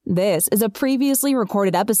This is a previously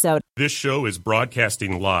recorded episode. This show is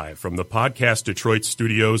broadcasting live from the Podcast Detroit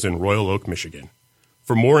studios in Royal Oak, Michigan.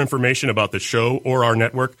 For more information about the show or our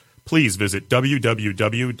network, please visit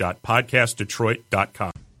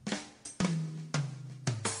www.podcastdetroit.com.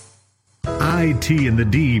 IT and the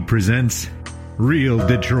D presents Real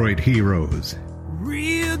Detroit Heroes.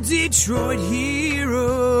 Real Detroit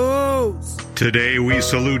Heroes. Today we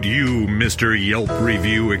salute you, Mr. Yelp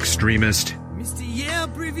Review Extremist. Mr.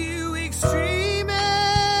 Yelp Review Extremist.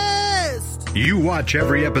 You watch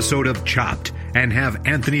every episode of Chopped and have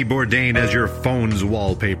Anthony Bourdain as your phone's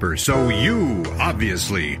wallpaper, so you,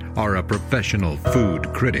 obviously, are a professional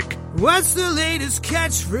food critic. What's the latest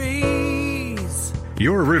catchphrase?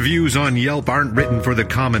 Your reviews on Yelp aren't written for the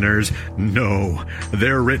commoners. No,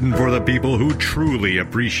 they're written for the people who truly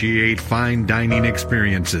appreciate fine dining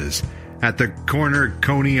experiences. At the corner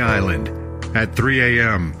Coney Island at 3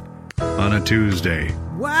 a.m. on a Tuesday.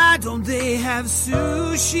 Why don't they have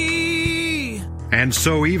sushi? And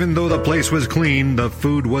so even though the place was clean, the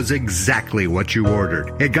food was exactly what you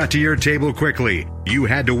ordered. It got to your table quickly. You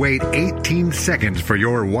had to wait 18 seconds for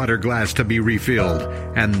your water glass to be refilled.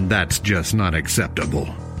 And that's just not acceptable.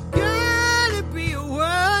 Gotta be a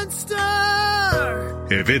one star.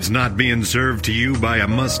 If it's not being served to you by a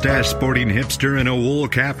mustache-sporting hipster in a wool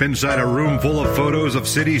cap inside a room full of photos of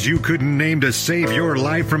cities you couldn't name to save your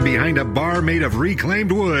life from behind a bar made of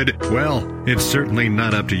reclaimed wood, well, it's certainly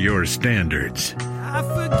not up to your standards. I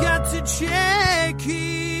forgot to check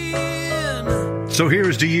in. So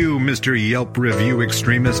here's to you, Mr. Yelp Review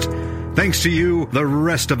Extremist. Thanks to you, the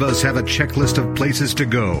rest of us have a checklist of places to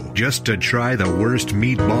go just to try the worst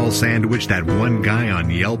meatball sandwich that one guy on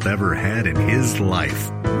Yelp ever had in his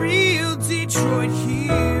life. Real Detroit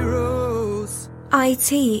Heroes.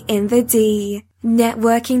 IT in the D.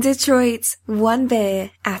 Networking Detroit, one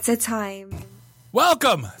beer at a time.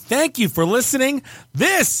 Welcome. Thank you for listening.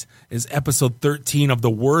 This is episode 13 of the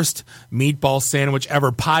Worst Meatball Sandwich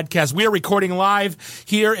Ever podcast. We are recording live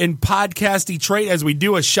here in Podcast Detroit as we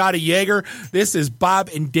do a shot of Jaeger. This is Bob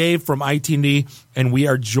and Dave from IT&D, and we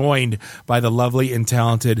are joined by the lovely and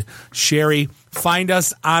talented Sherry. Find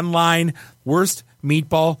us online,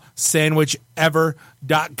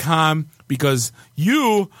 worstmeatballsandwichever.com, because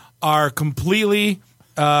you are completely...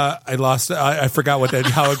 I forgot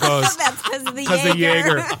how it goes. That's because of the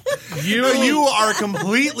Jaeger. Jaeger. You are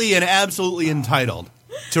completely and absolutely entitled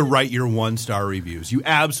to write your one-star reviews. You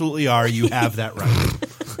absolutely are. You have that right.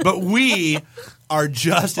 But we are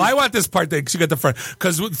just... I want this part that you get the front.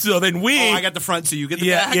 So then we... I got the front, so you get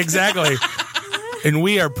the back. Yeah, exactly. And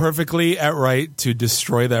we are perfectly at right to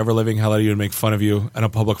destroy the ever-living hell out of you and make fun of you in a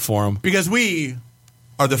public forum. Because we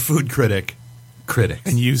are the food critics.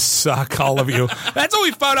 And you suck, all of you. That's what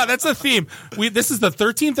we found out. That's the theme. This is the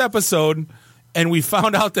 13th episode, and we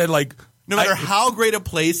found out that, like... No matter how great a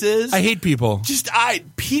place is... I hate people.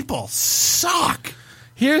 People suck.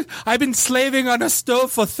 Here, I've been slaving on a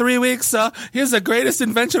stove for 3 weeks. Here's the greatest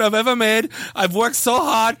invention I've ever made. I've worked so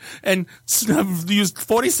hard and I've used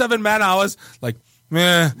 47 man hours. Like,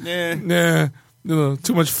 nah.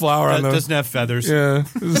 Too much flour on them. Doesn't have feathers. Yeah.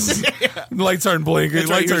 The lights aren't blinking.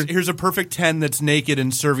 Right. Here's a perfect 10 that's naked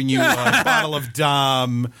and serving you a bottle of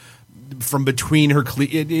Dom from between her No.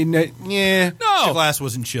 The glass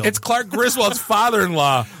wasn't chilled. It's Clark Griswold's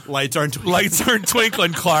father-in-law. Lights aren't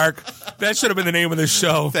twinkling, Clark. That should have been the name of the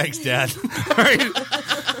show. Thanks, Dad. All right.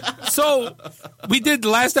 So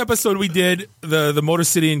last episode we did the Motor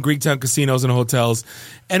City and Greektown casinos and hotels,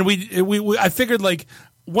 and I figured, like,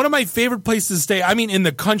 one of my favorite places to stay, I mean, in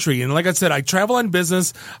the country. And like I said, I travel on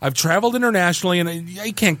business. I've traveled internationally, and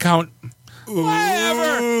I can't count.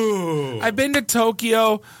 Whatever. I've been to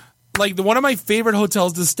Tokyo. Like, one of my favorite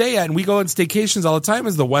hotels to stay at, and we go on staycations all the time,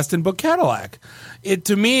 is the Westin Book Cadillac.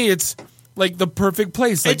 To me, it's like the perfect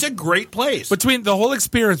place. Like, it's a great place. Between the whole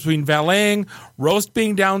experience, between valeting, roast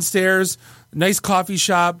being downstairs, nice coffee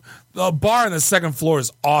shop, the bar on the second floor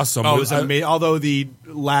is awesome. Oh, it was amazing. Although the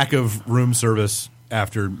lack of room service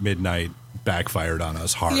after midnight backfired on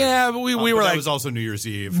us hard. Yeah, but we were like... That was also New Year's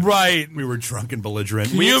Eve. Right. We were drunk and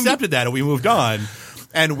belligerent. We accepted that and we moved on.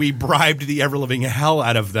 And we bribed the ever-living hell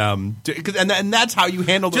out of them. And that's how you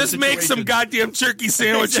handle those situations. Just make some goddamn turkey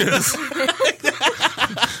sandwiches.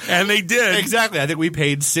 And they did. Exactly. I think we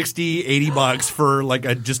paid $60-$80 for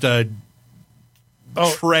like just a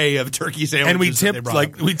tray of turkey sandwiches. And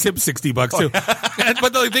we tipped $60 too.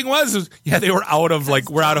 But the thing was they were out of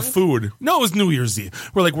we're out of food. No, it was New Year's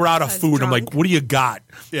Eve. We're out of food. I'm like, what do you got?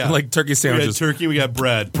 Yeah. I'm like, turkey sandwiches. We got turkey, we got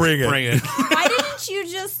bread. Bring it. Why didn't you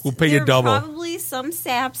just... We'll pay you double. Probably some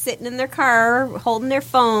sap sitting in their car, holding their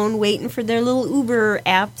phone, waiting for their little Uber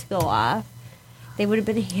app to go off. They would have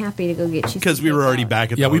been happy to go get you because we were already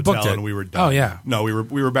back at the Yeah, we hotel booked it. and we were done. Oh, yeah. No, we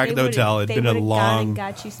were back at the hotel. It'd been a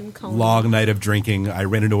got you some cone. long night of drinking. I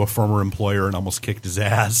ran into a former employer and almost kicked his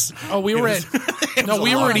ass. Oh, we were at. No,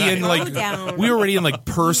 we were already in like down. we were already in like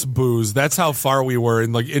purse booze. That's how far we were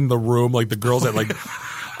in the room. Like the girls at like.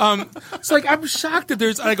 So like I'm shocked that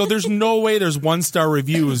there's no way there's 1-star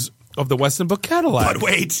reviews of the Weston Book catalog. But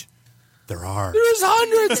wait, there are. There's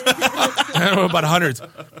hundreds. I don't know about hundreds,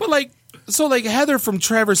 but like Heather from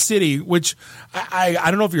Traverse City, which I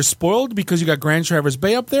don't know if you're spoiled because you got Grand Traverse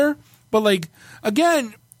Bay up there, but like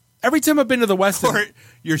again, every time I've been to the Weston, Or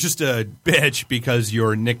you're just a bitch because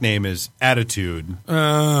your nickname is Attitude,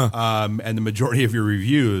 and the majority of your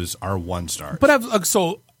reviews are 1-star. but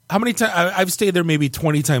how many times I've stayed there? Maybe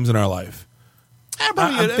 20 times in our life.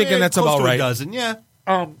 I'm thinking that's close about to a right. dozen, yeah.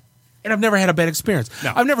 And I've never had a bad experience.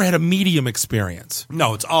 No. I've never had a medium experience.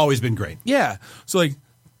 No, it's always been great. Yeah. So, like,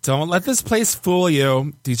 don't let this place fool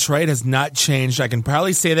you. Detroit has not changed. I can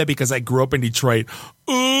probably say that because I grew up in Detroit.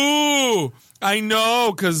 Ooh, I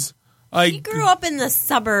know, because She grew up in the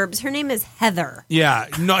suburbs. Her name is Heather. Yeah,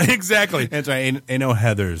 no, exactly. That's right. Ain't no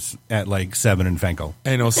Heathers at like 7 in Fenkel.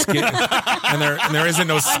 Ain't no skinny, and there isn't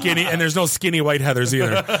no skinny, and there's no skinny white Heathers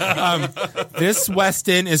either. This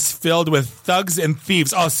Weston is filled with thugs and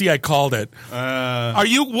thieves. Oh, see, I called it. Are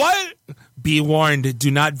you what? Be warned: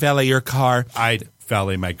 do not valet your car. I'd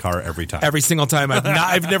valet my car every time. Every single time.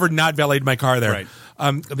 I've never not valeted my car there.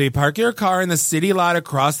 Right. They park your car in the city lot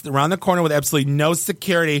around the corner with absolutely no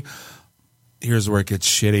security. Here's where it gets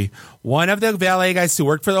shitty. One of the valet guys who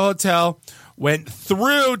worked for the hotel went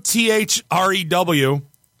through THREW,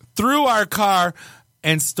 through our car,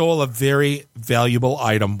 and stole a very valuable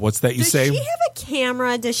item. What's that you say? Does she have a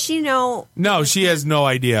camera? Does she know? No, she has no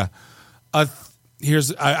idea.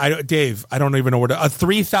 Dave, I don't even know where a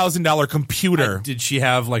 $3,000 computer. Did she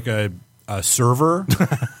have like a server,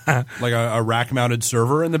 like a rack-mounted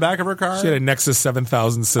server in the back of her car? She had a Nexus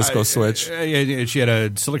 7000 Cisco switch. She had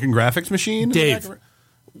a Silicon Graphics machine. Dave,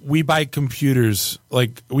 we buy computers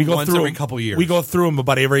like we go Once through every couple years. We go through them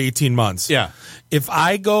about every 18 months. Yeah. If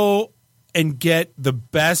I go and get the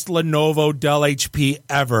best Lenovo Dell HP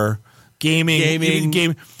ever,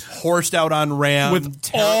 gaming, horsed out on RAM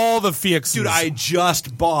with all the FX. Dude, I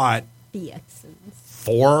just bought BXs.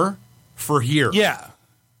 4 for here. Yeah.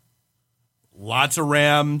 Lots of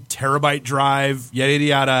RAM, terabyte drive, yada yada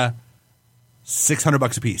yada.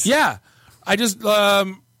 $600 a piece. Yeah. I just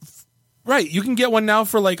right. You can get one now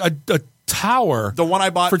for like a tower. The one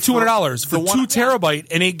I bought for $200 for 2 terabyte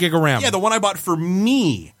and 8 gig of RAM. Yeah, the one I bought for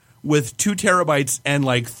me with 2 terabytes and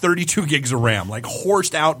like 32 gigs of RAM, like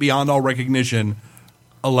horsed out beyond all recognition.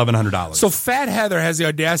 $1,100. So Fat Heather has the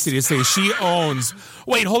audacity to say she owns.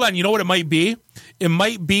 Wait, hold on. You know what it might be? It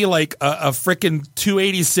might be like a freaking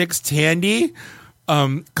 286 Tandy.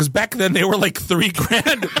 Because back then they were like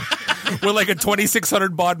 $3,000 with like a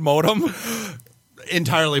 2600 baud modem.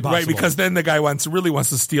 Entirely possible. Right, because then the guy really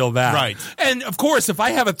wants to steal that. Right. And of course, if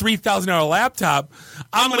I have a $3,000 laptop,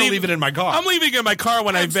 I'm going to leave it in my car. I'm leaving it in my car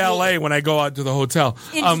when I valet when I go out to the hotel.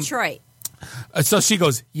 In Detroit. So she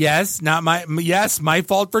goes, yes, my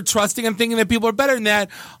fault for trusting and thinking that people are better than that.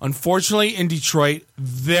 Unfortunately, in Detroit,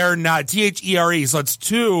 they're not. THERE. So it's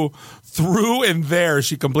 2 through and there.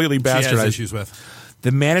 She completely bastardized. She has issues with.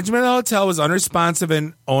 The management of the hotel was unresponsive,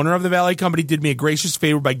 and owner of the valet company did me a gracious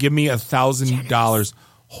favor by giving me $1,000.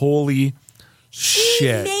 Holy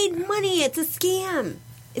shit! She made money. It's a scam.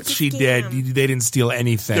 She did. They didn't steal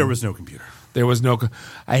anything. There was no computer. There was no.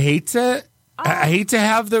 I hate to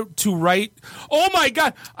have to write. Oh my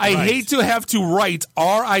god! I hate to have to write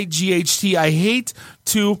RIGHT. I hate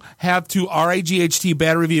to have to RIGHT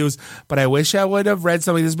bad reviews. But I wish I would have read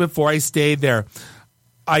something like this before I stayed there.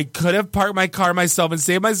 I could have parked my car myself and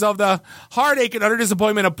saved myself the heartache and utter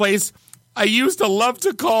disappointment of a place I used to love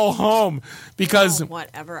to call home because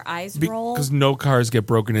whatever eyes roll. Because no cars get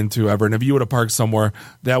broken into ever. And if you would have parked somewhere,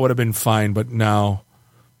 that would have been fine. But no,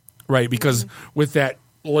 right? Because with that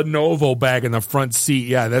Lenovo bag in the front seat,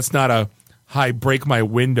 yeah, that's not a high break my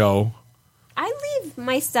window. I leave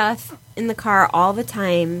my stuff in the car all the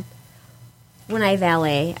time. When I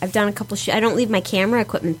valet, I've done a couple I don't leave my camera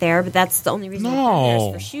equipment there, but that's the only reason I'm there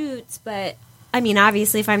is for shoots. But, I mean,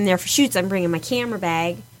 obviously, if I'm there for shoots, I'm bringing my camera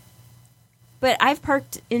bag. But I've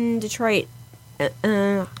parked in Detroit.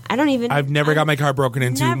 I've never got my car broken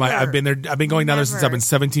into. I've been there. I've been going down there since I've been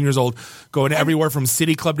 17 years old, going everywhere from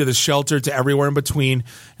City Club to the shelter to everywhere in between,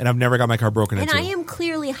 and I've never got my car broken into. And I am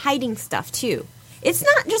clearly hiding stuff, too. It's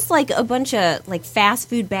not just like a bunch of like fast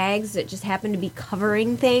food bags that just happen to be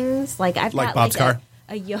covering things. Like I've got Bob's like car.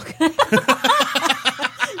 A yoga.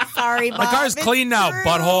 Sorry, Bob. My car's clean now,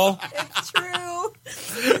 butthole. It's true.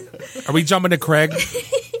 Are we jumping to Craig?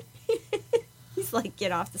 He's like,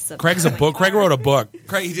 get off the subject. Craig's a book. Craig wrote a book.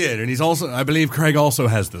 Craig, he did, and he's also. I believe Craig also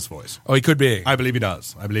has this voice. Oh, he could be. I believe he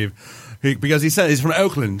does. I believe because he said he's from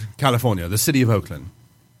Oakland, California, the city of Oakland.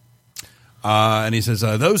 And he says,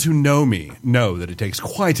 those who know me know that it takes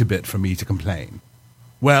quite a bit for me to complain.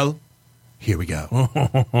 Well, here we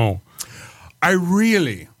go. I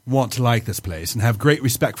really want to like this place and have great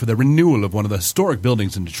respect for the renewal of one of the historic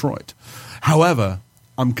buildings in Detroit. However,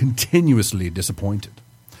 I'm continuously disappointed.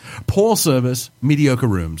 Poor service, mediocre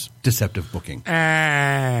rooms, deceptive booking. He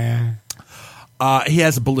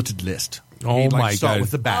has a bulleted list. Oh, He'd like my to start God.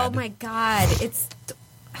 with the bad. Oh my God! It's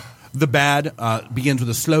The bad begins with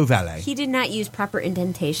a slow valet. he did not use proper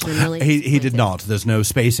indentation. I'm really He did disappointed. not. There's no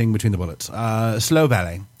spacing between the bullets. Slow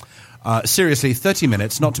valet. Seriously, 30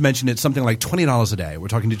 minutes, not to mention it's something like $20 a day. We're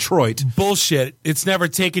talking Detroit. Bullshit. It's never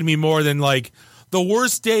taken me more than like the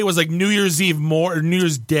worst day was like New Year's Eve or New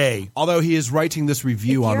Year's Day. Although he is writing this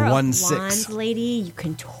review If on you're a 1/6. blonde lady, you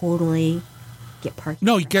can totally get parking.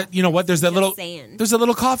 No, you know what? There's that Just saying. there's a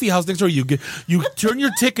little coffee house next door. You turn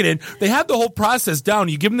your ticket in. They have the whole process down.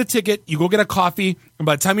 You give them the ticket, you go get a coffee, and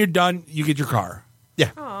by the time you're done, you get your car.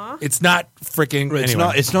 Yeah. It's not freaking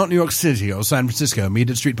It's not New York City or San Francisco.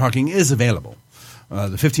 Immediate street parking is available.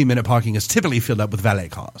 The 15-minute parking is typically filled up with valet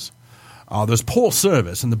cars. There's poor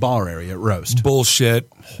service in the bar area at Roast. bullshit.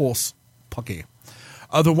 Horse pucky.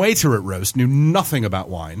 The waiter at Roast knew nothing about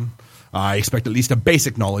wine. I expect at least a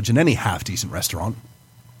basic knowledge in any half-decent restaurant.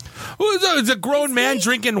 It's a grown man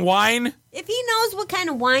drinking wine. If he knows what kind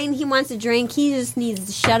of wine he wants to drink, he just needs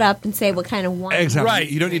to shut up and say what kind of wine. Exactly. Right.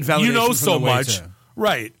 You don't need validation You know from so the waiter. much.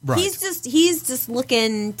 Right. Right. He's just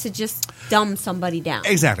looking to just dumb somebody down.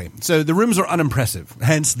 Exactly. So the rooms are unimpressive.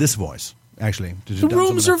 Hence this voice, actually. The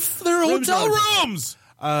rooms they're hotel rooms.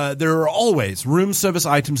 There are always room service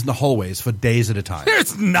items in the hallways for days at a time.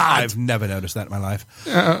 It's not. I've never noticed that in my life.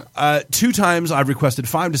 2 times I've requested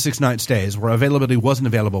 5 to 6 night stays where availability wasn't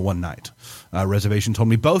available one night. Reservation told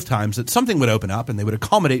me both times that something would open up and they would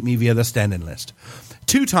accommodate me via the stand-in list.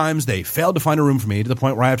 2 times they failed to find a room for me to the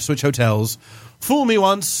point where I have to switch hotels. Fool me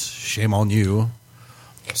once, shame on you.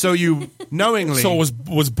 So you knowingly... So it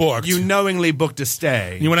was booked. You knowingly booked a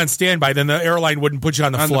stay. You went on standby, then the airline wouldn't put you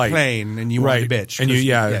on the flight. The plane, and you right. wanted a bitch. And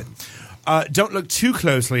you, don't look too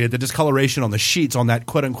closely at the discoloration on the sheets on that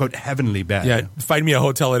quote-unquote heavenly bed. Yeah, find me a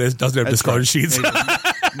hotel it is, doesn't have That's discolored right. sheets.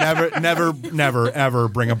 Never, ever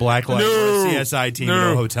bring a black light or a CSI team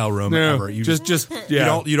into a hotel room ever. You don't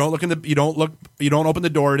open the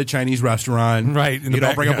door at a Chinese restaurant. Right. You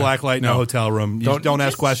don't bring a black light in a hotel room. You don't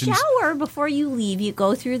ask questions. Shower before you leave. You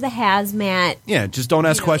go through the hazmat. Yeah, just don't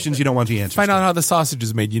ask questions you don't want the answers. Find out how the sausage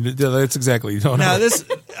is made. That's exactly. You don't Now, know. this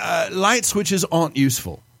light switches aren't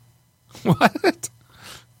useful. What?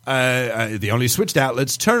 The only switched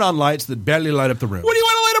outlets turn on lights that barely light up the room. What do you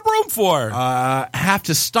want to light up room for? Have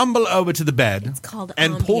to stumble over to the bed It's called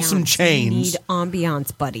and ambiance. pull some chains. You need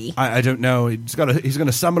ambiance, buddy. I don't know. He's going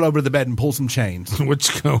to stumble over to the bed and pull some chains. Which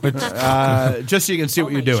Just so you can see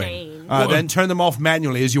what you're my doing. chain. Then turn them off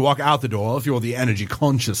manually as you walk out the door if you're the energy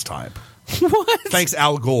conscious type. what? Thanks,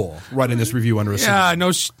 Al Gore, writing this review under a Yeah,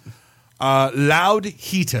 no. loud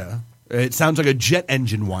heater. It sounds like a jet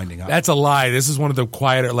engine winding up. That's a lie. This is one of the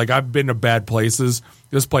quieter. Like I've been to bad places.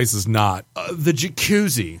 This place is not. The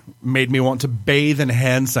jacuzzi made me want to bathe in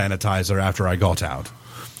hand sanitizer after I got out.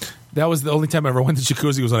 That was the only time I ever went to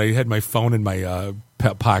jacuzzi was when I had my phone in my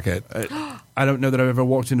pocket. I don't know that I've ever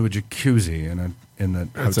walked into a jacuzzi in the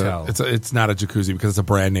hotel. It's not a jacuzzi because it's a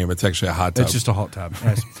brand name. It's actually a hot tub. It's just a hot tub.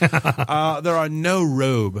 Yes. There are no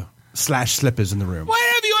robe/slippers in the room.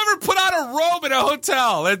 Why have you ever put on a robe in a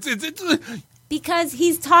hotel? It's Because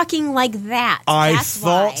he's talking like that. I That's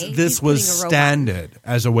thought why this he's was putting a robe on. standard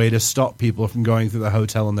as a way to stop people from going through the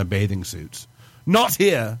hotel in their bathing suits. Not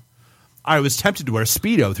here. I was tempted to wear a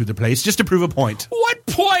Speedo through the place just to prove a point. what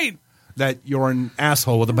point? That you're an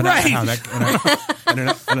asshole with a banana Right. hammock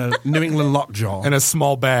and a New England lockjaw. And a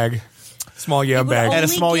small bag, small yam It bag. would And a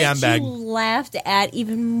only small get yam bag. You laughed at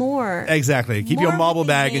even more. Exactly. Keep your More marble with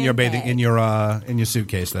the bag in your bathing handbag. in your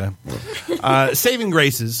suitcase there. Saving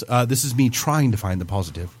graces. This is me trying to find the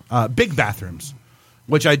positive. Big bathrooms,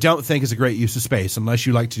 which I don't think is a great use of space unless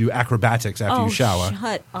you like to do acrobatics after Oh, you shower.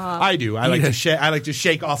 shut up. I do. I like to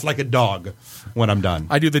shake off like a dog when I'm done.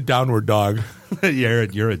 I do the downward dog.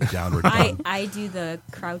 you're a downward dog. I do the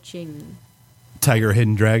crouching. Tiger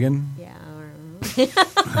hidden dragon. Yeah.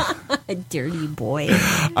 A dirty boy.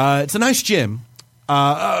 It's a nice gym.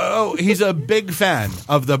 He's a big fan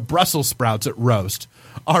of the Brussels sprouts at Roast.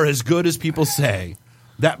 Are as good as people say.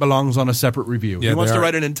 That belongs on a separate review. Yeah, he wants they to are.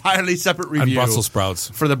 write an entirely separate review. On Brussels sprouts.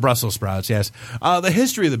 For the Brussels sprouts, yes. The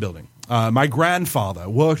history of the building. My grandfather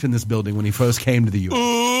worked in this building when he first came to the U.S.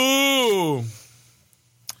 Ooh.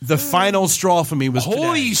 The final straw for me was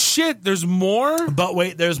Holy today. shit, there's more? But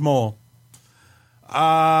wait, there's more.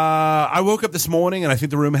 I woke up this morning and I think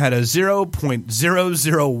the room had a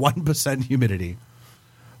 0.001% humidity.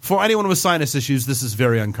 For anyone with sinus issues, this is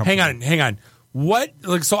very uncomfortable. Hang on. What?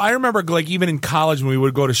 Like, so I remember, like, even in college when we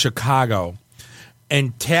would go to Chicago,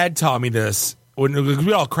 and Tad taught me this. When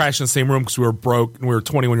we all crashed in the same room because we were broke and we were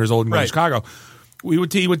 21 years old and going to Chicago.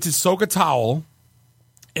 He would soak a towel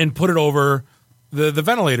and put it over the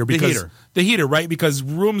ventilator because the heater, right? Because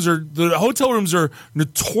the hotel rooms are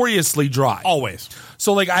notoriously dry. Always.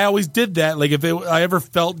 So like I always did that. Like if I ever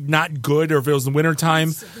felt not good or if it was the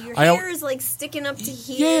wintertime. So your hair is like sticking up to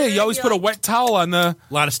here. Yeah, you always put a wet towel on the.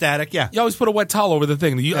 A lot of static, yeah. You always put a wet towel over the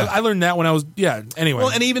thing. I learned that when I was, anyway. Well,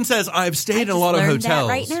 and he even says, I've stayed in a lot of hotels.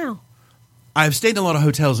 Right now. I've stayed in a lot of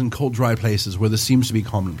hotels in cold, dry places where this seems to be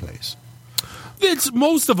commonplace. It's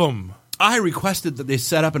most of them. I requested that they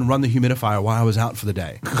set up and run the humidifier while I was out for the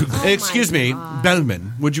day. Excuse me,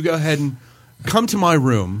 Bellman, would you go ahead and come to my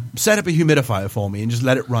room, set up a humidifier for me, and just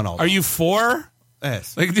let it run all day? Are you for?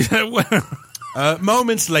 Yes. Like,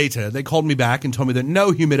 moments later, they called me back and told me that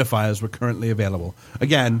no humidifiers were currently available.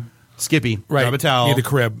 Again, Skippy, grab a towel, near the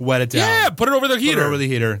crib, wet it down. Yeah, put it over the heater. Put it over the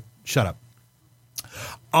heater. Shut up.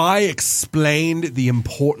 I explained the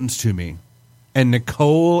importance to me, and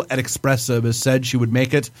Nicole at Express Service said she would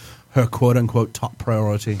make it her quote-unquote top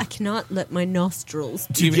priority. I cannot let my nostrils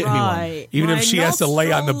Even- dry. Even My if she has to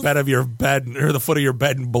lay on the nostrils, bed of your bed or the foot of your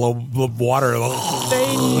bed and blow water.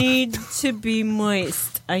 They need to be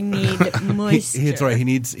moist. I need moisture. That's right. He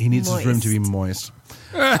needs his room to be moist.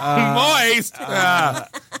 Moist.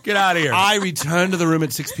 Get out of here. I returned to the room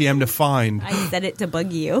at 6 p.m. to find I said it to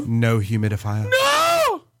bug you. no humidifier.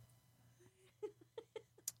 No!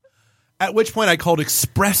 At which point I called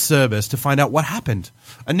Express Service to find out what happened.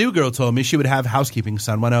 A new girl told me she would have housekeeping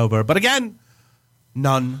someone over, but again,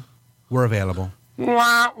 none were available. So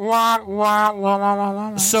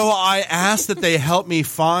I asked that they help me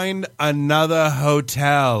find another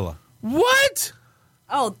hotel. What?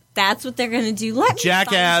 Oh, that's what they're going to do. Let me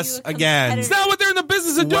Jackass find you a again. competitor. It's not what they're in the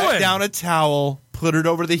business of doing. Wet down a towel, put it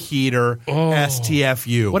over the heater,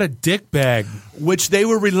 STFU. What a dick bag. Which they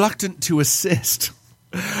were reluctant to assist.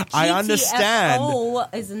 I understand.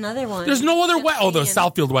 GTFO is another one. There's no other way. Oh, the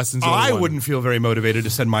Southfield Weston's the only I one. wouldn't feel very motivated to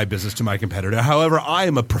send my business to my competitor. However, I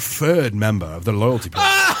am a preferred member of the loyalty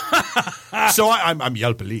program. So I'm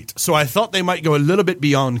Yelp Elite. So I thought they might go a little bit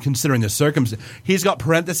beyond considering the circumstances. He's got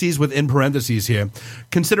parentheses within parentheses here.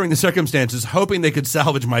 Considering the circumstances, hoping they could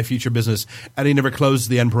salvage my future business. And he never closed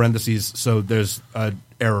the end parentheses, so there's an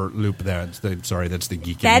error loop there. That's the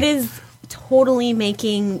geeky. That is totally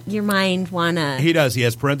making your mind wanna. He does. He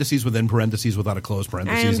has parentheses within parentheses without a closed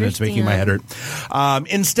parentheses, and it's making my head hurt.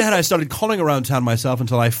 Instead, I started calling around town myself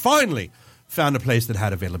until I finally found a place that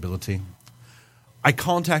had availability. I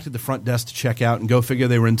contacted the front desk to check out, and go figure,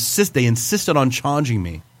 they insisted on charging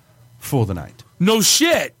me for the night. No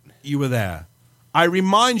shit. You were there. I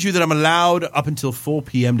remind you that I'm allowed up until 4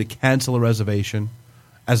 p.m. to cancel a reservation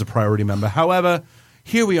as a priority member. However,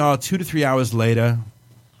 here we are 2 to 3 hours later.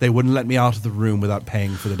 They wouldn't let me out of the room without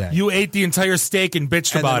paying for the day. You ate the entire steak and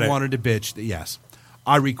bitched about And it. wanted to bitch. Yes.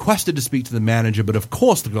 I requested to speak to the manager, but of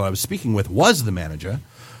course the girl I was speaking with was the manager.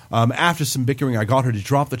 After some bickering, I got her to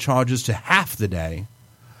drop the charges to half the day.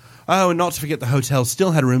 Oh, and not to forget the hotel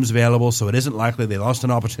still had rooms available, so it isn't likely they lost an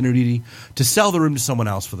opportunity to sell the room to someone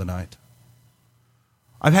else for the night.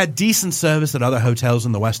 I've had decent service at other hotels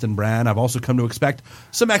in the Westin brand. I've also come to expect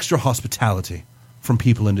some extra hospitality from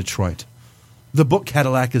people in Detroit. The Book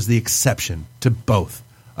Cadillac is the exception to both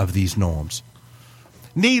of these norms.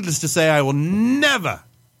 Needless to say, I will never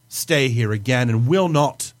stay here again and will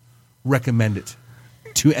not recommend it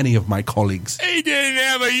to any of my colleagues. He didn't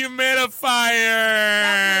have a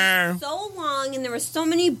humidifier. So long, and there were so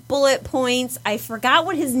many bullet points. I forgot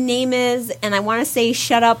what his name is, and I want to say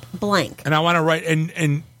 "shut up" blank. And I want to write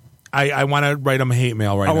and I want to write him a hate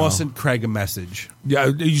mail right now. I want to send Craig a message. Yeah,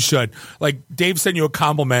 you should. Like Dave sent you a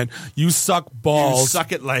compliment. You suck balls. You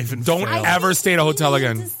suck at life and don't fail. ever stay at a hotel We need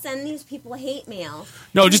again. to send these people hate mail.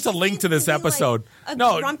 No, just a link to this be episode. Like a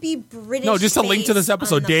No, grumpy British. no, just a link to this face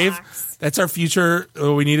episode, on the Dave. box. That's our future.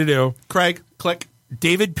 What we need to do. Craig, click.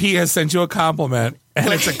 David P has sent you a compliment,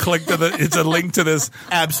 and it's a click to the. It's a link to this.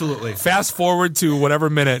 Absolutely. Fast forward to whatever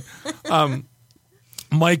minute.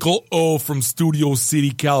 Michael O from Studio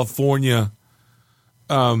City, California.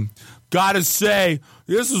 Gotta say,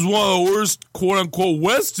 this is one of the worst quote-unquote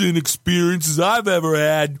Westin experiences I've ever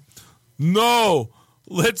had. No,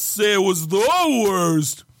 let's say it was the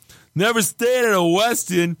worst. Never stayed at a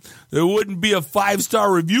Westin. There wouldn't be a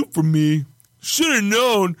 5-star review from me. Should have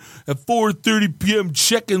known at 4:30 p.m.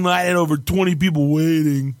 check-in line and over 20 people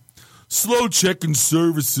waiting. Slow check-in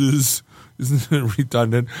services. Isn't it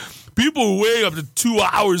redundant? People were waiting up to 2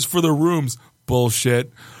 hours for their rooms.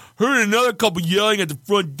 Bullshit. Heard another couple yelling at the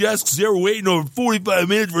front desk because they were waiting over 45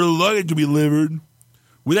 minutes for the luggage to be delivered.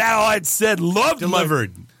 With that all that said,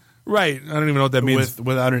 Delivered. Right. I don't even know what that means.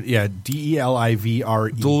 Without it, yeah,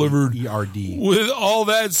 DELIVRE. Delivered. ERD. With all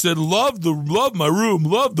that said, love my room,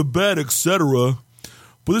 love the bed, etc.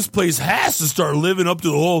 But this place has to start living up to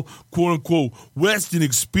the whole quote-unquote Westin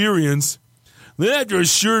experience. Then after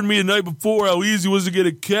assuring me the night before how easy it was to get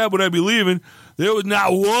a cab when I'd be leaving, there was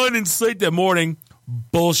not one in sight that morning.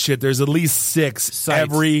 Bullshit. There's at least 6 Sites.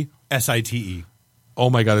 every... SITE. Oh,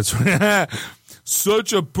 my God. It's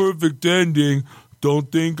such a perfect ending. Don't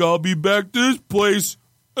think I'll be back to this place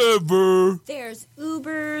ever. There's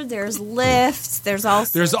Uber, there's Lyft,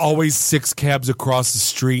 There's always 6 cabs across the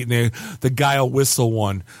street, and the guy will whistle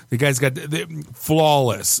one. The guy's got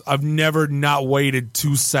flawless. I've never not waited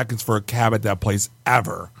 2 seconds for a cab at that place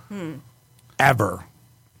ever. Ever.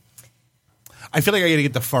 I feel like I got to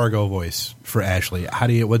get the Fargo voice for Ashley. How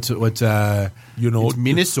do you? What's you know? It's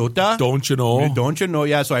Minnesota. Don't you know? Don't you know?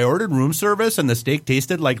 Yeah. So I ordered room service, and the steak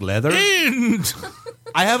tasted like leather. And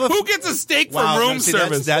I have a. who gets a steak Wow, from room see,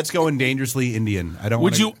 service? That's going dangerously Indian. I don't.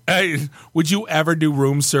 Would you ever do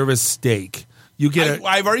room service steak? You get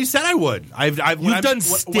I've already said I would. You've done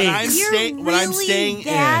steaks. You're when I'm staying really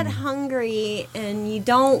that in. hungry and you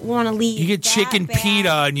don't want to leave. you get that chicken bad.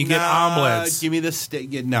 pita and you get omelets Give me the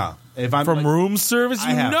steak. No, if I'm from like, room service. I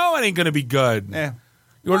You have. know it ain't gonna be good. Eh.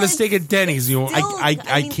 You order Well, steak at Denny's. You still- I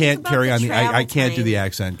mean, can't think about carry the on the. I travel can't do the time.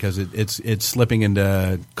 accent because it's slipping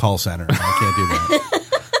into call center. I can't do that.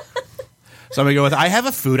 So I'm going to go with, I have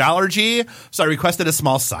a food allergy, so I requested a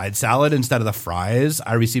small side salad instead of the fries.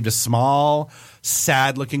 I received a small,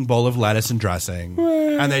 sad-looking bowl of lettuce and dressing,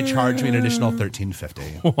 and they charged me an additional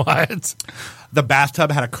 $13.50. What? The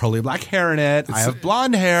bathtub had a curly black hair in it. I have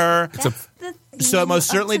blonde hair. That's the So it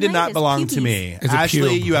most theme certainly of did tonight not is belong to pubes. me. It's a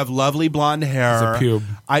Ashley, pube. you have lovely blonde hair. It's a pube.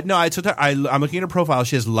 I took her, I'm looking at her profile.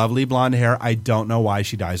 She has lovely blonde hair. I don't know why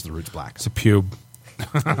she dyes the roots black. It's a pube.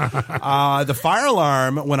 The fire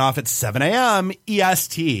alarm went off at 7 a.m.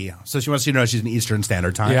 EST. So she wants you to know she's in Eastern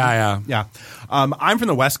Standard Time. Yeah. I'm from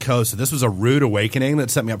the West Coast, so this was a rude awakening that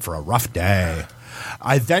set me up for a rough day.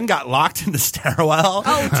 I then got locked in the stairwell.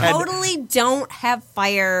 Oh, totally don't have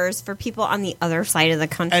fires for people on the other side of the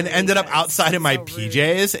country. And ended up That's outside in my so rude.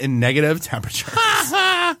 PJs in negative temperatures.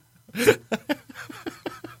 How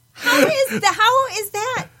is that? How is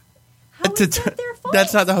that their fault?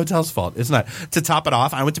 That's not the hotel's fault. It's not. To top it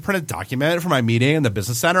off, I went to print a document for my meeting in the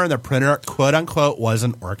business center, and the printer, quote unquote,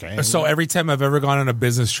 wasn't working. So every time I've ever gone on a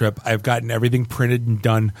business trip, I've gotten everything printed and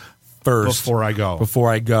done first Before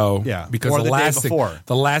I go. Yeah. because Or the the day last before. thing,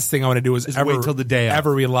 the last thing I want to do is ever wait till the day of.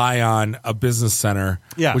 ever rely on a business center,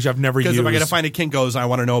 which I've never used. Because if I got to find a Kinko's, I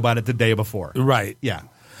want to know about it the day before. right, Yeah.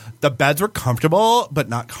 The beds were comfortable, but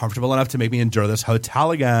not comfortable enough to make me endure this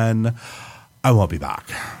hotel again. I won't be back.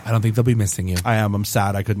 I don't think they'll be missing you. I am. I'm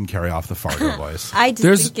sad I couldn't carry off the Fargo voice. I just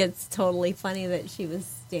There's- think it's totally funny that she was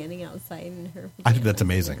standing outside in her. I think that's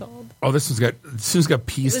pajamas, amazing. so cold. Oh, this one's got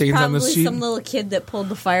pea It was stains on this probably sheet. some little kid that pulled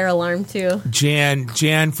the fire alarm too. Jan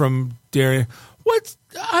from Darien. What?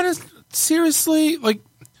 Honest, seriously, like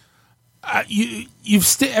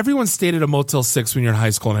everyone stayed at a Motel 6 when you're in high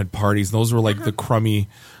school and had parties, and those were like the crummy,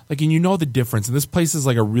 like, and you know the difference. And this place is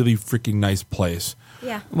like a really freaking nice place.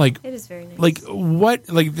 Yeah, Like it is very nice. Like what?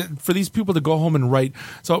 Like for these people to go home and write.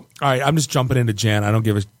 So all right, I'm just jumping into Jan. I don't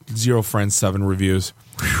give a 0 friends 7 reviews.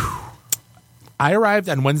 I arrived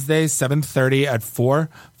on Wednesday 7:30 at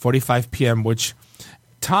 4:45 p.m. Which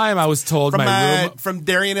time I was told my room. From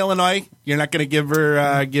Darien, Illinois. You're not going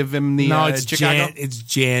to give him the No, it's Chicago? Jan. It's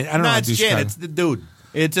Jan. I don't No, know. it's Jan. It's the dude.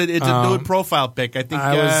 It's a dude profile pic. I think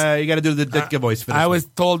you got to do the Ditka voice for this I was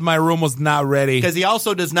told my room was not ready. because he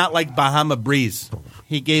also does not like Bahama Breeze.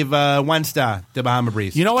 He gave 1 star to Bahama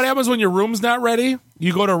Breeze. You know what happens when your room's not ready?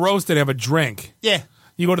 You go to Roast and have a drink. Yeah,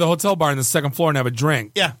 You go to the hotel bar on the second floor and have a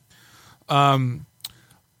drink. yeah.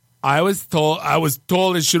 I was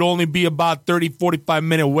told it should only be about 30,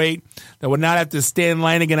 45-minute wait. That would not have to stay in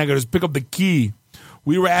line again. I could just pick up the key.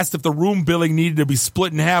 We were asked if the room billing needed to be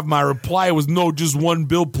split in half. My reply was no, just one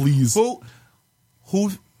bill, please.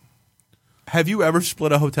 Who? Have you ever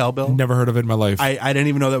split a hotel bill? Never heard of it in my life. I didn't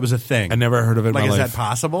even know that was a thing. I never heard of it in Like, my is life. that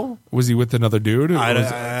possible? Was he with another dude? Or I was-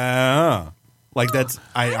 don't Like that's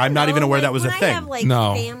I'm not even aware that was a thing. I have, like,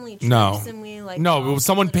 No. family trips No. and we like No,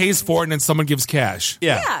 someone pays for it and then someone gives cash.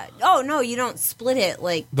 Yeah. Oh no, you don't split it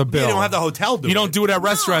like The bill. You don't have the hotel do You don't do it at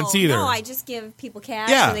restaurants either. No, I just give people cash.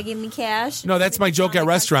 Yeah. So they give me cash. No, that's my joke at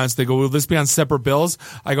restaurants. They go, "Will this be on separate bills?"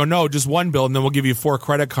 I go, "No, just one bill, and then we'll give you 4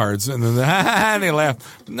 credit cards." And then and they laugh.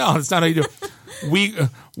 No, that's not how you do it. We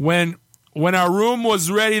when our room was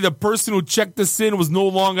ready, the person who checked us in was no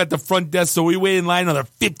longer at the front desk, so we waited in line another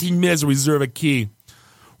 15 minutes to reserve a key.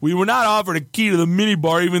 We were not offered a key to the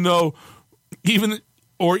minibar,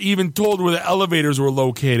 even told where the elevators were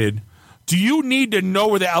located. Do you need to know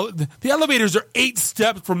where the elevators are 8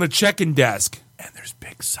 steps from the check-in desk? And there's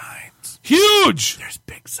big signs. Huge. There's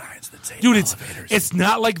big signs that say Dude, elevators. it's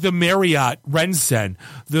not like the Marriott Rensen.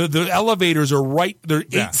 The elevators are right. They're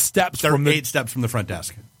 8 steps They're from the 8 steps from the front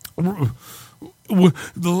desk. The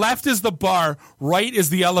left is the bar, right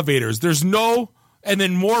is the elevators. There's no, and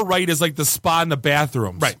then more right is like the spa and the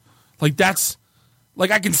bathrooms. Right. Like that's,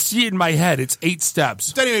 like I can see it in my head. It's 8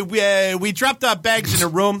 steps. So anyway, we dropped our bags in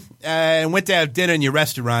a room and went to have dinner in your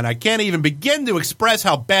restaurant. I can't even begin to express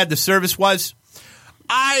how bad the service was.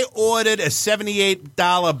 I ordered a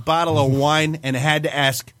 $78 bottle of wine and had to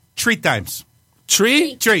ask 3 times.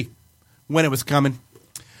 Tree? When it was coming.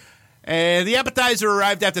 And the appetizer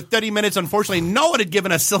arrived after 30 minutes. Unfortunately, no one had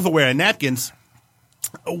given us silverware and napkins.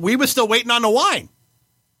 We were still waiting on the wine.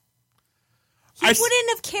 He wouldn't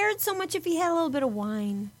have cared so much if he had a little bit of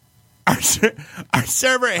wine. Our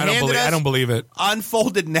server handed us I don't believe it.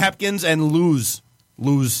 unfolded napkins and lose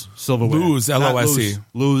silverware. Lose, Not L-O-S-E.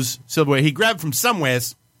 Lose silverware. He grabbed from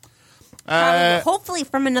somewheres. Hopefully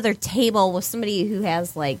from another table with somebody who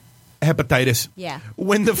has like Hepatitis. Yeah.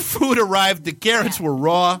 When the food arrived, the carrots were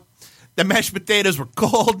raw, the mashed potatoes were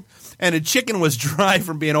cold, and the chicken was dry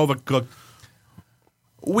from being overcooked.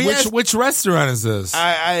 Which restaurant is this?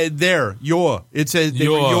 It says they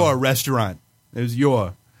were your restaurant. It was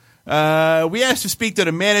your. We asked to speak to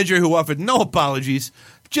the manager, who offered no apologies.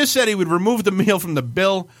 Just said he would remove the meal from the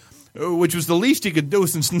bill, which was the least he could do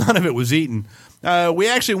since none of it was eaten. We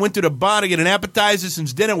actually went to the bar to get an appetizer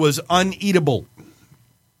since dinner was uneatable.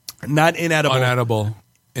 Not inedible.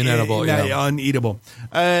 Inedible, yeah. Uneatable.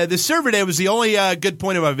 The server there was the only good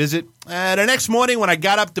point of our visit. The next morning when I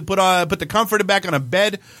got up to put the comforter back on a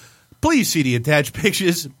bed, please see the attached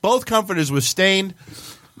pictures. Both comforters were stained.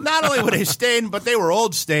 Not only were they stained, but they were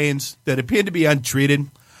old stains that appeared to be untreated.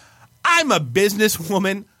 I'm a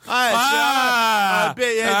businesswoman.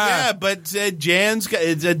 But Jan's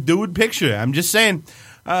it's a dude picture. I'm just saying.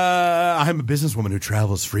 I'm a businesswoman who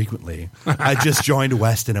travels frequently. I just joined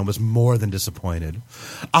Weston and was more than disappointed.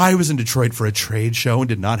 I was in Detroit for a trade show and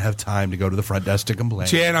did not have time to go to the front desk to complain.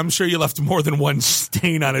 Jan, I'm sure you left more than one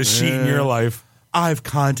stain on a sheet in your life. I have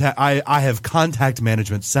contact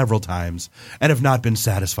management several times and have not been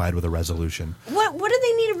satisfied with a resolution. What do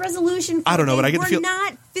they need a resolution for? I don't know, but I get the We're feel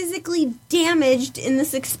not physically damaged in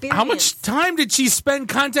this experience. How much time did she spend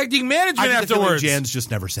contacting management I get the feeling afterwards? Jan's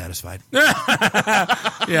just never satisfied.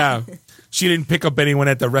 Yeah. She didn't pick up anyone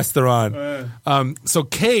at the restaurant. So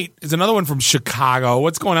Kate is another one from Chicago.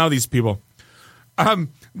 What's going on with these people?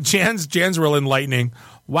 Jan's real enlightening.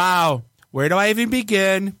 Wow. Where do I even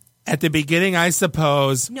begin? At the beginning, I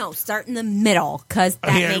suppose. No, start in the middle, because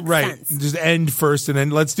that makes sense. Just end first, and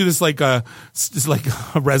then let's do this like a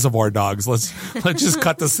Reservoir Dogs. Let's just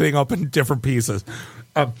cut this thing up in different pieces.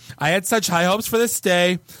 I had such high hopes for this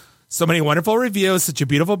day. So many wonderful reviews. Such a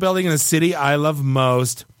beautiful building in the city I love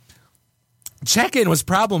most. Check-in was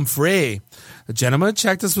problem-free. The gentleman who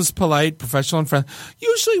checked us was polite, professional, and friendly.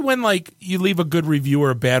 Usually when you leave a good review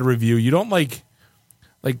or a bad review, you don't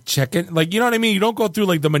check it, you know what I mean? You don't go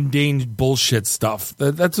through the mundane bullshit stuff.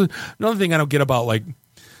 That's another thing I don't get about why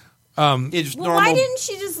didn't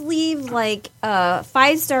she just leave a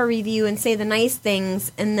 5-star review and say the nice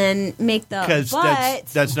things and then make the that's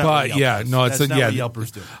not what Yelp does. That's not what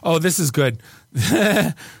Yelpers do. Oh, this is good.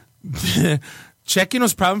 Check-in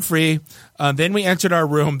was problem free. Then we entered our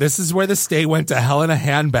room. This is where the stay went to hell in a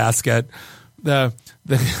handbasket. The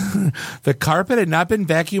carpet had not been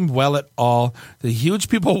vacuumed well at all. The huge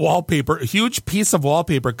piece of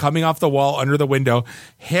wallpaper coming off the wall under the window,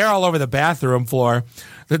 hair all over the bathroom floor.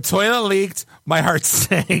 The toilet leaked. My heart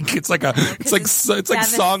sank. It's like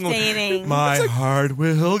song. My heart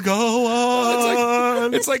will go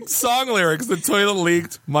on. It's like song lyrics. The toilet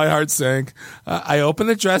leaked. My heart sank. I opened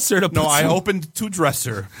the dresser I opened two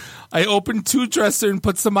dresser. I opened two dresser and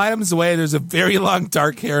put some items away. There's a very long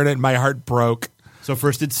dark hair in it, and my heart broke. So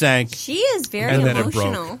first it sank. She is very and then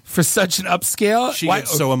emotional. It broke. For such an upscale. She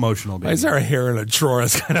gets so emotional, baby. Why is there a hair in a drawer?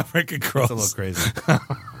 It's kind of freaking gross. It's a little crazy.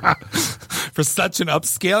 For such an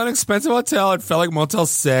upscale and expensive hotel, it felt like Motel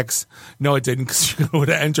 6. No, it didn't, because you would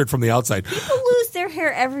have entered from the outside. People lose their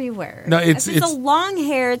hair everywhere. No, if it's a long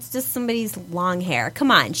hair, it's just somebody's long hair.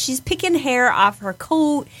 Come on. She's picking hair off her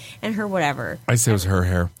coat and her whatever. I say it was her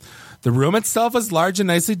hair. The room itself was large and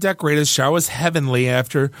nicely decorated. The shower was heavenly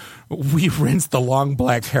after we rinsed the long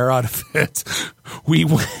black hair out of it.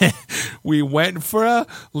 We went for a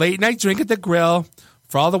late-night drink at the grill.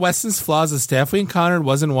 For all the Weston's flaws, the staff we encountered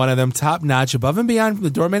wasn't one of them. Top-notch, above and beyond from the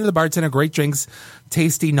doorman to the bartender, great drinks,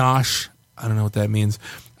 tasty nosh. I don't know what that means.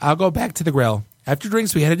 I'll go back to the grill. After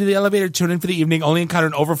drinks, we headed to the elevator to tune in for the evening, only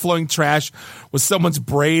encountered overflowing trash with someone's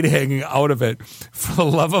braid hanging out of it. For the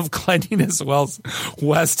love of cleanliness,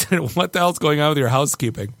 Weston, what the hell's going on with your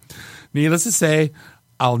housekeeping? Needless to say,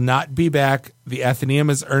 I'll not be back. The Athenaeum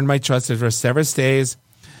has earned my trust after several stays,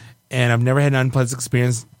 and I've never had an unpleasant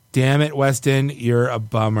experience. Damn it, Weston, you're a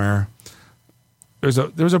bummer. There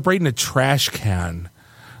was a braid in a trash can.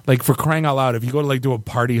 Like, for crying out loud, if you go to, like, do a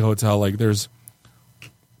party hotel, like, there's...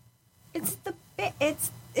 It's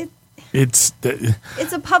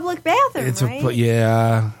a public bathroom, right?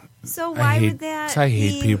 Yeah. So why would that? I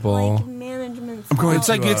hate people. Like management's It's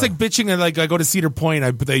like bitching. And like I go to Cedar Point,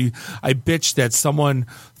 I bitched that someone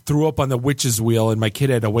threw up on the witch's wheel, and my kid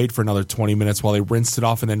had to wait for another 20 minutes while they rinsed it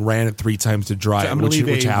off and then ran it 3 times to dry. I'm going to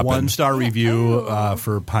leave a happened. 1-star review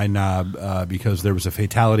for Pine Knob because there was a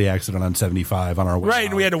fatality accident on 75 on our way. Right,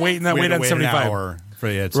 and we had to wait on 75.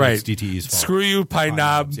 It's right. DTE's fault. Screw you, Pine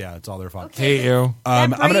Knob. Yeah, it's all their fault. Okay, hate you. That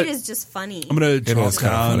braid is just funny. I'm going to drop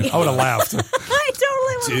down. I would have laughed. I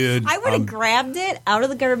totally would. I would have grabbed it out of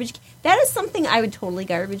the garbage. That is something I would totally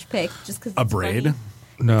garbage pick just because a braid. Funny.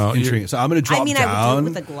 No, intriguing. So I'm going to drop down. I would do it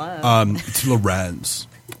with a glove. To Lorenz.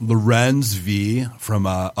 Lorenz V from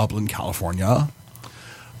Upland, California.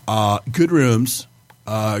 Good rooms.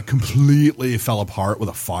 Completely fell apart with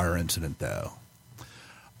a fire incident, though.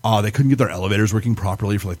 They couldn't get their elevators working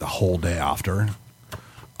properly for like the whole day after.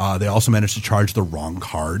 They also managed to charge the wrong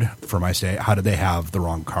card for my stay. How did they have the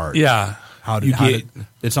wrong card? Yeah.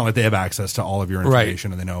 It's not like they have access to all of your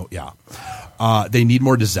information, and they know. Yeah. They need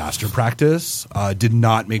more disaster practice. Did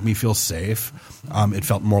not make me feel safe. It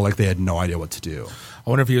felt more like they had no idea what to do. I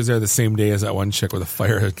wonder if he was there the same day as that one chick with a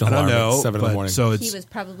fire alarm I don't know, at 7 in the morning. So he was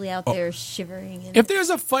probably out there shivering. If there's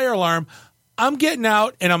a fire alarm, I'm getting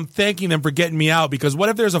out and I'm thanking them for getting me out, because what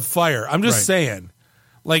if there's a fire? I'm just saying.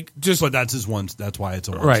 But that's that's why it's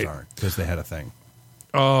a 1-star, because they had a thing.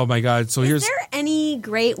 Oh my God! So is there any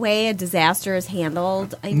great way a disaster is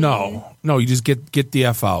handled? No, you just get the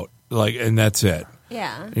F out, and that's it.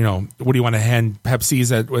 Yeah. What do you want to hand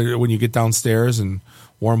Pepsi's when you get downstairs and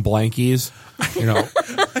warm blankies?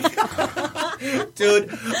 Dude,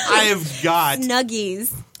 I have got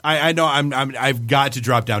Snuggies. I know I've got to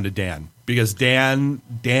drop down to Dan, because Dan,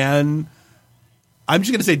 I'm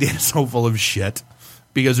just going to say Dan is so full of shit,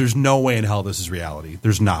 because there's no way in hell this is reality.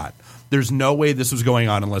 There's not. There's no way this was going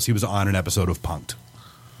on unless he was on an episode of Punk'd.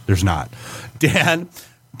 There's not. Dan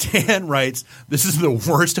writes, this is the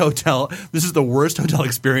worst hotel. This is the worst hotel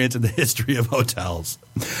experience in the history of hotels.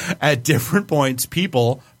 At different points,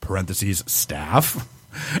 people, parentheses, staff,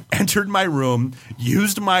 entered my room,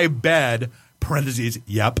 used my bed, parentheses,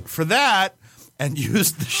 yep, for that, and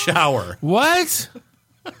used the shower. What?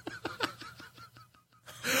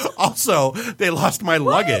 Also, they lost my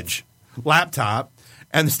luggage, laptop,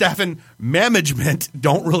 and the staff and management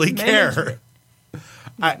don't really care.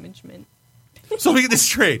 Management. So let me get this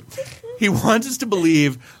straight. He wants us to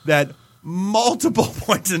believe that multiple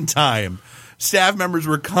points in time, staff members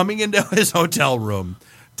were coming into his hotel room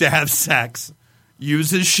to have sex, use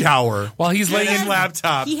his shower while he's laying his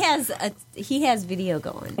laptop. He has video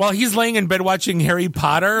going. While he's laying in bed watching Harry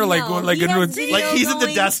Potter, he's at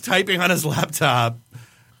the desk typing on his laptop,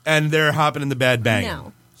 and they're hopping in the bed banging.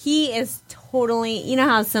 No, he is totally. You know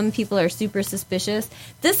how some people are super suspicious?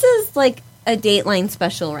 This is like a Dateline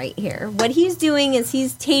special right here. What he's doing is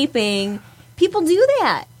he's taping. People do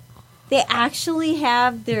that. They actually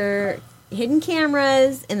have their hidden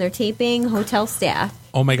cameras and they're taping hotel staff.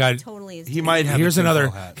 Oh my God! Totally is. He might have. Here's another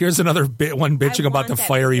one bitching about the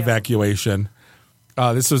fire evacuation.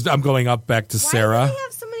 I'm going up back to Sarah. Why do they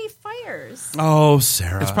have so many fires? Oh,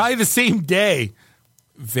 Sarah! It's probably the same day.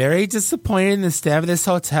 Very disappointed in the staff of this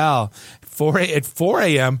hotel. At 4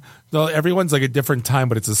 a.m., though everyone's like a different time,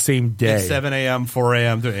 but it's the same day. It's 7 a.m., 4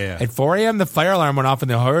 a.m. to a.m. At 4 a.m., the fire alarm went off in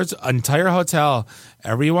the entire hotel.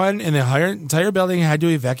 Everyone in the entire building had to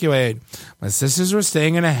evacuate. My sisters were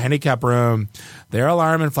staying in a handicap room. Their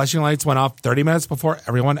alarm and flashing lights went off 30 minutes before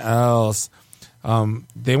everyone else.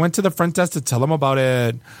 They went to the front desk to tell them about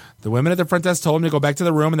it. The women at the front desk told them to go back to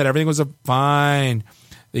the room and that everything was fine.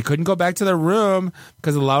 They couldn't go back to their room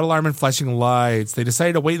because of the loud alarm and flashing lights. They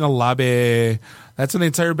decided to wait in the lobby. That's when the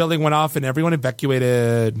entire building went off and everyone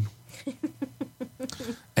evacuated.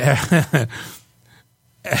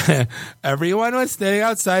 Everyone was standing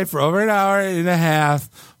outside for over an hour and a half.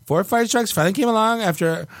 4 fire trucks finally came along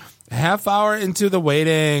after a half hour into the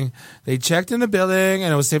waiting. They checked in the building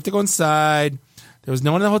and it was safe to go inside. There was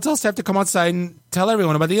no one in the hotel staff to come outside and tell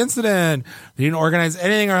everyone about the incident. They didn't organize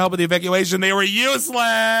anything or help with the evacuation. They were useless.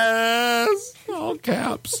 All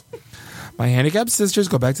caps. My handicapped sisters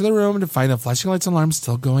go back to the room to find the flashing lights and alarms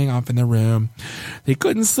still going off in the room. They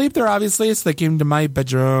couldn't sleep there, obviously, so they came to my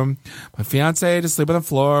bedroom. My fiance had to sleep on the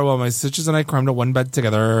floor while my sisters and I crammed to one bed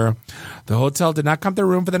together. The hotel did not come to the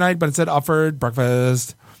room for the night, but instead offered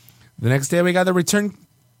breakfast. The next day, we got to the return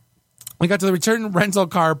rental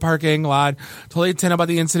car parking lot, told the attendant about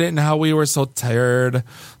the incident and how we were so tired.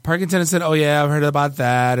 Parking attendant said, oh yeah, I've heard about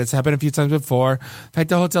that. It's happened a few times before. In fact,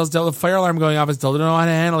 the hotel's dealt with fire alarm going off and still don't know how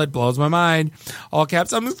to handle it. Blows my mind. All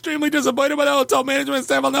caps, I'm extremely disappointed by the hotel management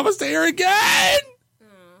staff. I'll never stay here again.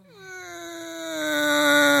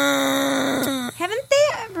 Haven't they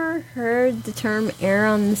ever heard the term err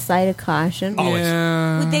on the side of caution?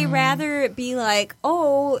 Yeah. Would they rather it be like,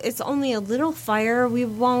 oh, it's only a little fire, we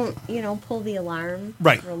won't, pull the alarm?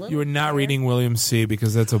 Right. for a little You are not fire? reading William C.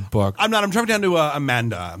 because that's a book. I'm not. I'm jumping down to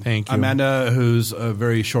Amanda. Thank you. Amanda, who's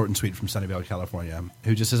very short and sweet from Sunnyvale, California,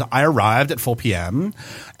 who just says, I arrived at 4 p.m.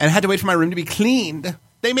 and had to wait for my room to be cleaned.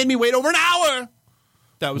 They made me wait over an hour.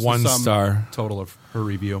 That was 1 the sum star total of her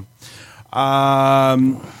review.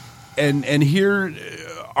 And here,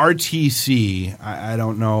 RTC, I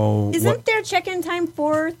don't know. Isn't their check-in time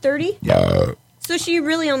 4:30? Yeah. So she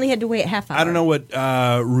really only had to wait half hour. I don't know what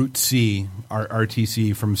Route C,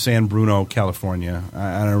 RTC from San Bruno, California.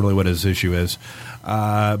 I don't know really what his issue is.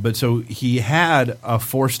 But so he had a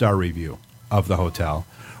 4-star review of the hotel,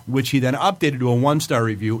 which he then updated to a 1-star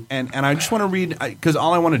review. And I just want to read, because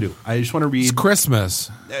all I want to do, I just want to read. It's Christmas.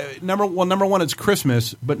 Number one, it's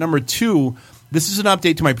Christmas. But number 2, this is an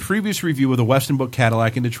update to my previous review of the Westin Book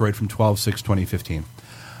Cadillac in Detroit from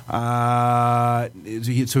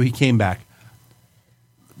 12/6/2015. So he came back.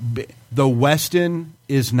 The Westin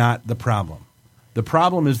is not the problem. The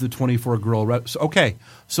problem is the 24 Grill. Okay,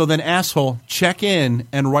 so then, asshole, check in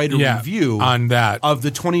and write a review on that of the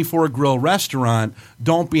 24 Grill restaurant.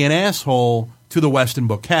 Don't be an asshole to the Westin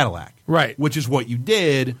Book Cadillac. Right. Which is what you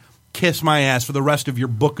did. Kiss my ass for the rest of your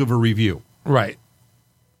book of a review. Right.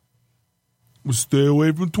 Stay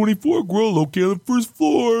away from 24 Grill, located on the first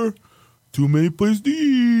floor. Too many places to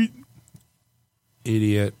eat.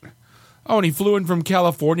 Idiot. Oh, and he flew in from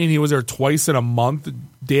California, and he was there twice in a month,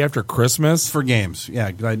 day after Christmas. For games,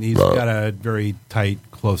 yeah. He's got a very tight,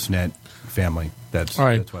 close-knit family. That's all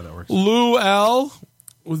right. That's why that works. Lou L,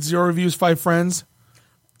 with 0 reviews, 5 friends.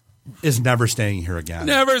 Is never staying here again.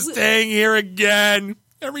 Never staying here again.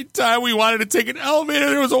 Every time we wanted to take an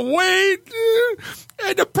elevator, there was a wait. I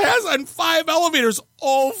had to pass on 5 elevators,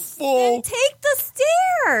 all full. Then take the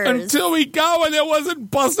stairs. Until we got one that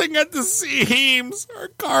wasn't busting at the seams. Our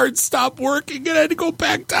card stopped working and I had to go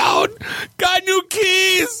back down. Got new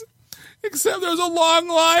keys. Except there was a long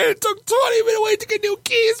line. It took 20 minutes wait to get new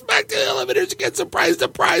keys back to the elevators again. Surprise,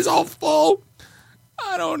 surprise, all full.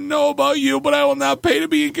 I don't know about you, but I will not pay to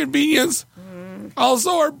be inconvenienced.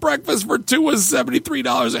 Also, our breakfast for 2 was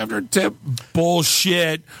 $73 after tip.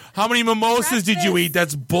 Bullshit. How many mimosas did you eat?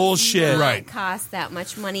 That's bullshit. Right. Cost that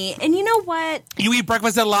much money. And you know what? You eat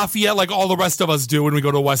breakfast at Lafayette like all the rest of us do when we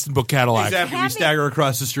go to Westin Book Cadillac. Exactly. We stagger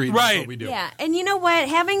across the street. Right. That's what we do. Yeah. And you know what?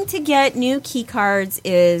 Having to get new key cards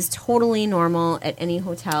is totally normal at any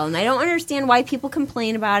hotel. And I don't understand why people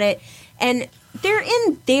complain about it. And they're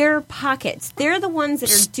in their pockets. They're the ones that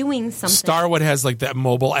are doing something. Starwood has like that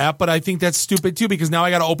mobile app, but I think that's stupid too because now I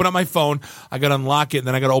got to open up my phone, I got to unlock it, and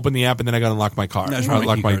then I got to open the app, and then I got to unlock my car. That's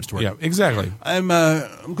unlock my cards to work. Yeah, exactly. I'm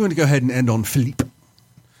going to go ahead and end on Philippe.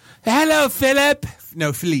 Hello, Philip.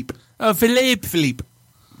 No, Philippe. Oh, Philippe. Philippe.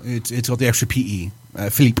 It's got the extra PE.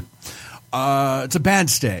 Philippe. It's a bad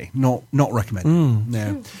stay. Not recommended.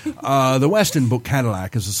 No. The Westin Book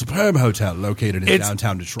Cadillac is a superb hotel located in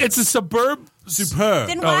downtown Detroit. It's a suburb. Superb.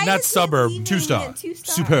 Then why not is he suburb. leaving 2-star. at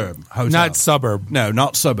 2-star? Superb hotel. Not suburb. No,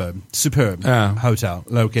 not suburb. Superb hotel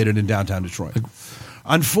located in downtown Detroit.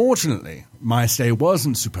 Unfortunately, my stay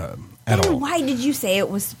wasn't superb at Then all. why did you say it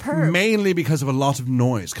was superb? Mainly because of a lot of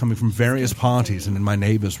noise coming from various parties and in my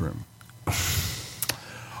neighbor's room.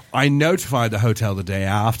 I notified the hotel the day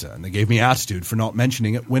after, and they gave me attitude for not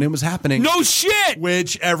mentioning it when it was happening. No shit!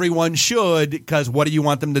 Which everyone should, because what do you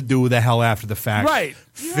want them to do the hell after the fact? Right.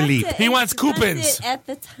 Philippe. He wants coupons. At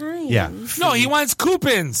the time. Yeah. No, he wants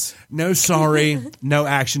coupons. No sorry, no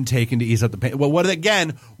action taken to ease up the pain. Well, what are they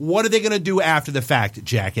going to do after the fact,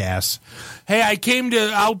 jackass? Hey, I came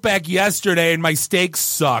to Outback yesterday and my steak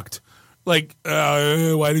sucked. Like,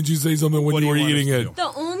 why didn't you say something when you were eating it?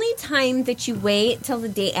 The only time that you wait till the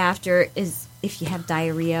day after is if you have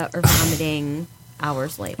diarrhea or vomiting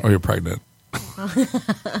hours later. Or you're pregnant.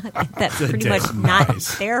 That's pretty much not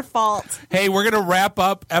their fault. Hey, we're going to wrap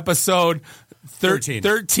up episode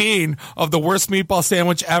 13 of the worst meatball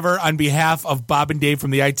sandwich ever. On behalf of Bob and Dave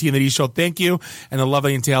from the IT and the D Show, thank you. And the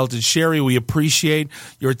lovely and talented Sherry, we appreciate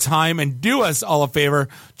your time. And do us all a favor,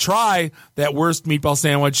 try that worst meatball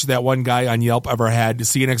sandwich that one guy on Yelp ever had.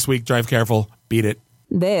 See you next week. Drive careful. Beat it.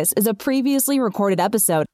 This is a previously recorded episode